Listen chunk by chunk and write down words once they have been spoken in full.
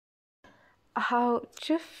how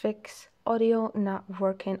to fix audio not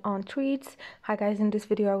working on tweets. Hi guys, in this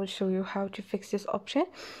video I will show you how to fix this option.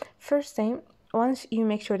 First thing, once you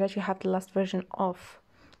make sure that you have the last version of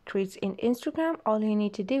tweets in Instagram, all you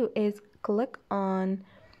need to do is click on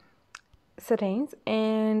settings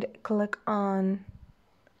and click on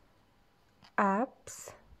apps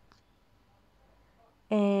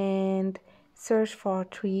and search for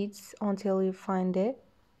tweets until you find it.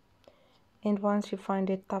 And once you find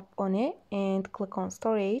it, tap on it and click on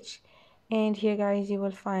storage, and here guys you will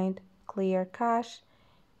find clear cache,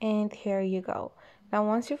 and here you go. Now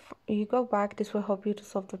once you go back, this will help you to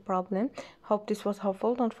solve the problem. Hope this was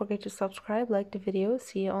helpful. Don't forget to subscribe, like the video.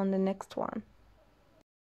 See you on the next one.